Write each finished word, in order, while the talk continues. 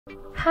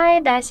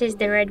Hi, this is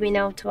the Redmi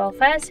Note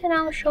 12S and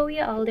I'll show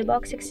you all the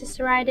box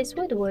accessories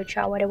with which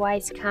our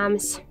device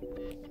comes.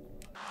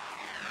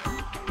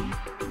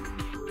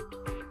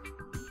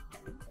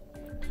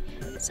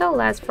 So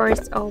let's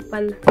first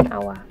open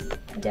our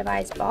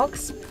device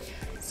box.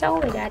 So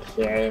we got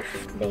here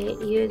the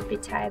USB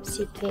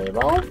Type-C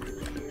cable,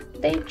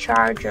 the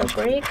charger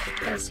brick.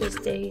 This is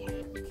the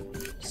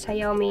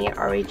Xiaomi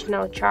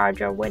original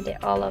charger with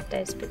all of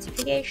the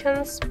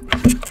specifications.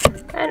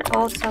 And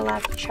also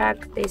let's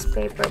check this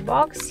paper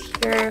box.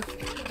 Here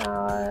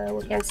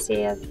we can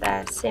see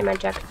the SIM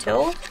eject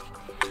tool.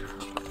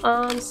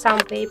 Some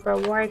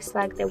paperwork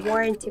like the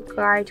warranty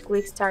card,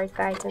 quick start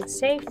guides and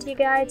safety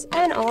guides,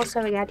 and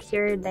also we got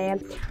here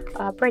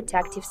the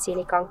protective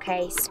silicone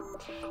case.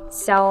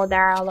 So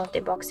there are all of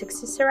the box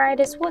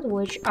accessories with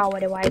which our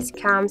device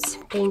comes.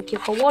 Thank you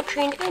for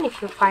watching, and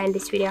if you find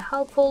this video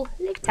helpful,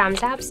 leave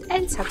thumbs up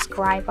and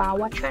subscribe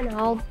our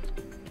channel.